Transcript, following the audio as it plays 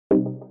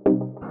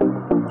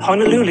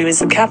Honolulu is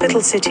the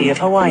capital city of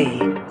Hawaii,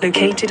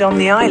 located on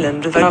the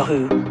island of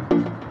Oahu.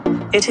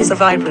 It is a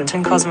vibrant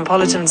and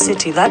cosmopolitan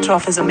city that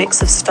offers a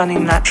mix of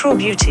stunning natural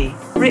beauty,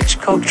 rich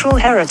cultural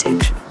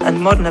heritage, and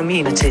modern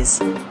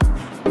amenities.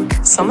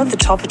 Some of the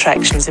top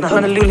attractions in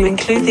Honolulu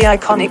include the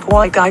iconic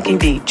Waikiki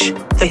beach,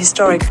 the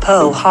historic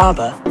Pearl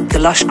Harbor, the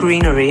lush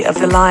greenery of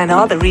the Lion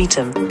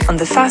Arboretum, and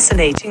the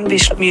fascinating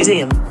Bishop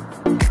Museum.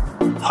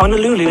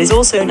 Honolulu is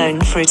also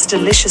known for its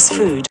delicious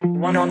food.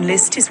 One on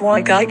list is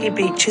Waikiki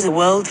Beach, is a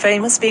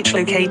world-famous beach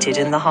located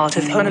in the heart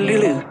of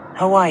Honolulu,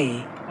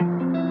 Hawaii.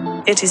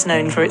 It is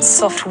known for its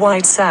soft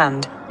white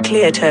sand,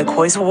 clear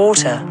turquoise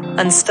water,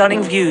 and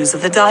stunning views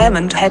of the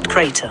Diamond Head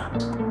crater.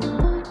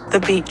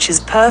 The beach is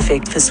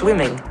perfect for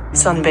swimming,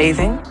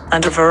 sunbathing,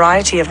 and a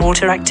variety of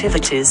water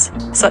activities,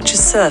 such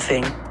as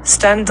surfing,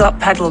 stand-up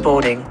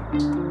paddleboarding.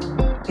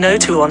 No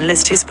 2 on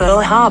list is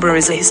Pearl Harbor,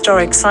 is a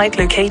historic site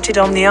located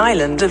on the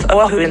island of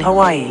Oahu in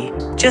Hawaii,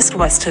 just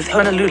west of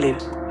Honolulu.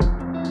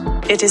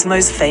 It is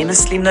most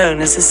famously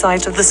known as the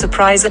site of the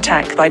surprise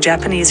attack by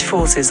Japanese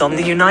forces on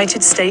the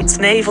United States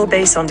Naval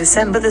Base on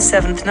December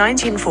 7,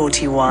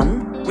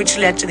 1941, which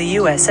led to the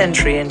U.S.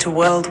 entry into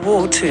World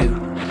War II.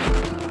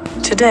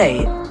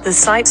 Today, the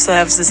site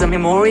serves as a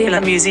memorial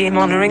and museum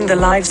honoring the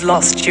lives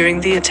lost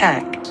during the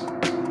attack.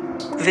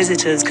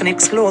 Visitors can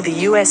explore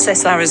the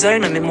USS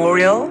Arizona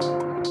Memorial.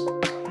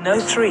 No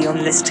 3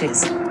 on list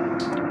is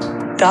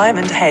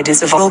Diamond Head,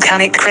 is a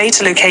volcanic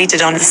crater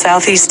located on the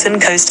southeastern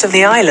coast of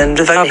the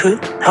island of Oahu,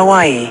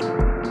 Hawaii.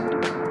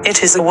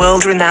 It is a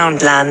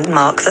world-renowned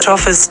landmark that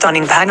offers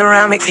stunning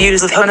panoramic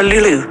views of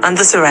Honolulu and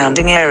the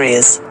surrounding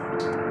areas.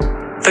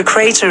 The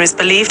crater is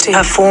believed to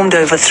have formed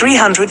over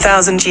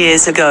 300,000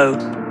 years ago.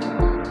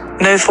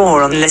 No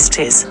 4 on list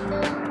is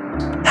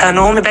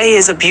Honolulu Bay,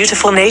 is a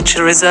beautiful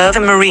nature reserve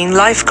and marine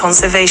life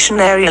conservation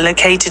area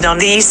located on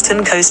the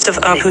eastern coast of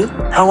Oahu,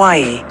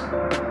 Hawaii.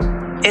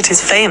 It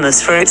is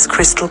famous for its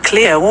crystal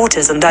clear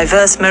waters and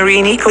diverse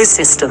marine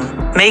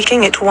ecosystem,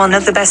 making it one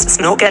of the best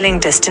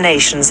snorkeling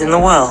destinations in the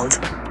world.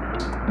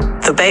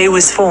 The bay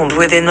was formed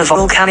within a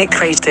volcanic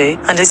crater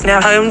and is now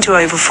home to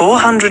over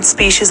 400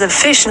 species of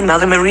fish and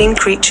other marine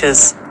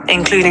creatures,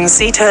 including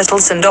sea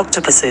turtles and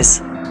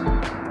octopuses.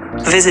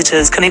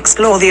 Visitors can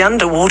explore the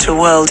underwater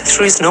world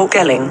through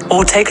snorkeling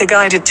or take a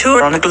guided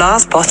tour on a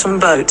glass-bottom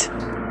boat.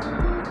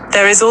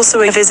 There is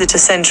also a visitor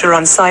center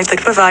on site that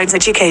provides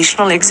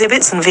educational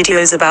exhibits and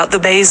videos about the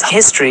bay's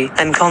history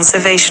and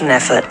conservation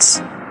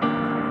efforts.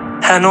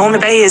 Honolulu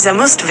Bay is a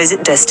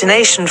must-visit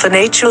destination for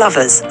nature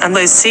lovers and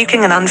those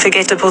seeking an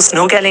unforgettable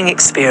snorkeling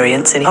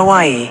experience in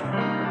Hawaii.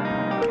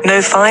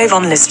 No 5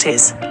 on list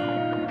is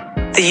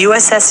the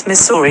USS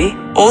Missouri,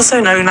 also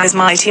known as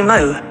Mighty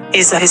Mo,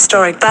 is a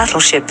historic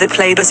battleship that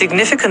played a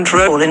significant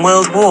role in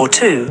World War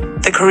II,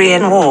 the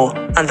Korean War,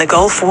 and the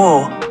Gulf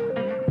War.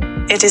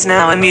 It is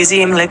now a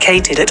museum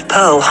located at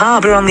Pearl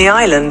Harbor on the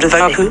island of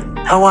Oahu,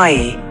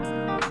 Hawaii.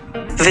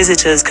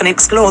 Visitors can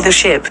explore the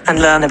ship and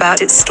learn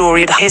about its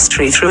storied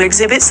history through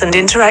exhibits and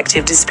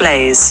interactive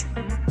displays.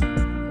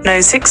 No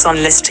 6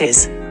 on list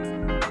is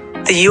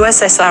the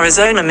USS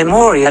Arizona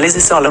Memorial, is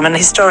a solemn and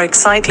historic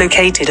site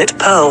located at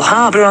Pearl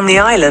Harbor on the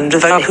island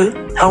of Oahu,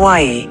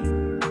 Hawaii.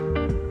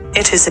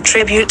 It is a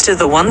tribute to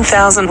the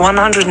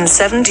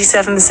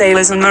 1,177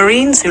 sailors and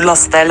Marines who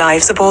lost their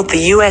lives aboard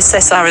the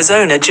USS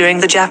Arizona during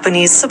the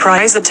Japanese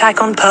surprise attack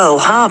on Pearl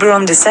Harbor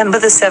on December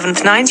 7,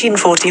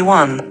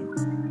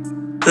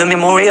 1941. The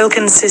memorial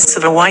consists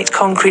of a white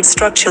concrete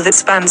structure that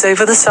spans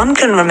over the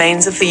sunken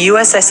remains of the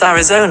USS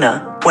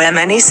Arizona, where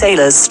many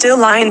sailors still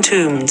lie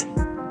entombed.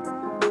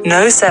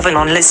 No 7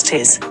 on list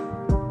is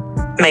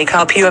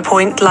Makapua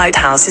Point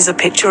Lighthouse, is a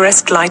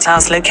picturesque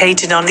lighthouse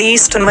located on the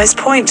easternmost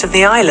point of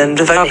the island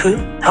of Oahu,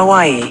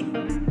 Hawaii.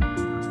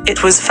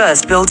 It was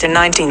first built in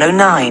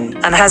 1909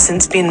 and has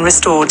since been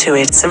restored to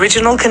its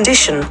original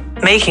condition,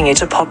 making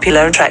it a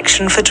popular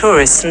attraction for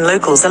tourists and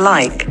locals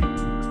alike.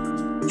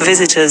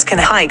 Visitors can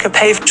hike a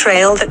paved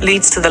trail that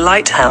leads to the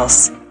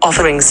lighthouse,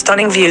 offering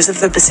stunning views of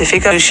the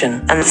Pacific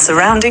Ocean and the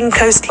surrounding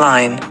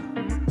coastline.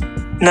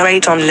 No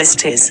 8 on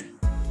list is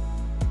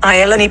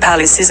Iolani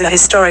Palace, is a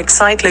historic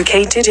site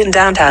located in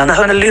downtown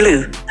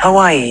Honolulu,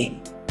 Hawaii.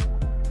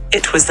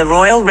 It was the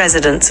royal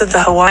residence of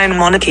the Hawaiian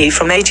monarchy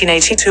from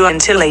 1882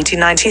 until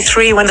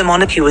 1893, when the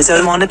monarchy was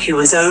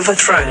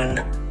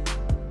overthrown.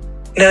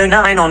 No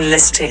 9 on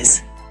list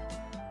is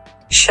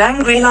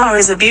Shangri-La,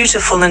 is a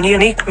beautiful and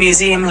unique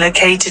museum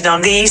located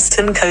on the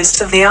eastern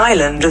coast of the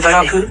island of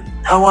Oahu,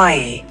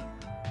 Hawaii.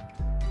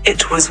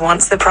 It was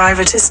once the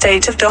private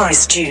estate of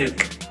Doris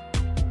Duke.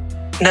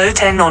 No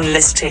 10 on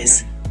list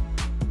is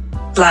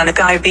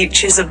Lanikai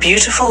Beach, is a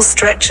beautiful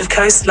stretch of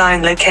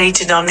coastline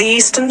located on the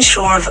eastern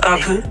shore of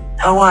Oahu,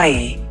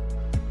 Hawaii.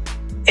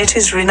 It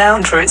is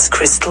renowned for its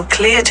crystal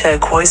clear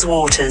turquoise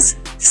waters,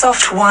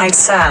 soft white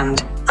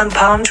sand, and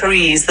palm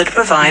trees that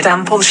provide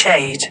ample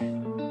shade.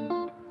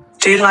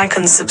 Do like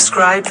and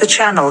subscribe the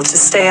channel to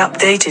stay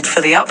updated for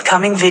the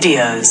upcoming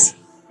videos.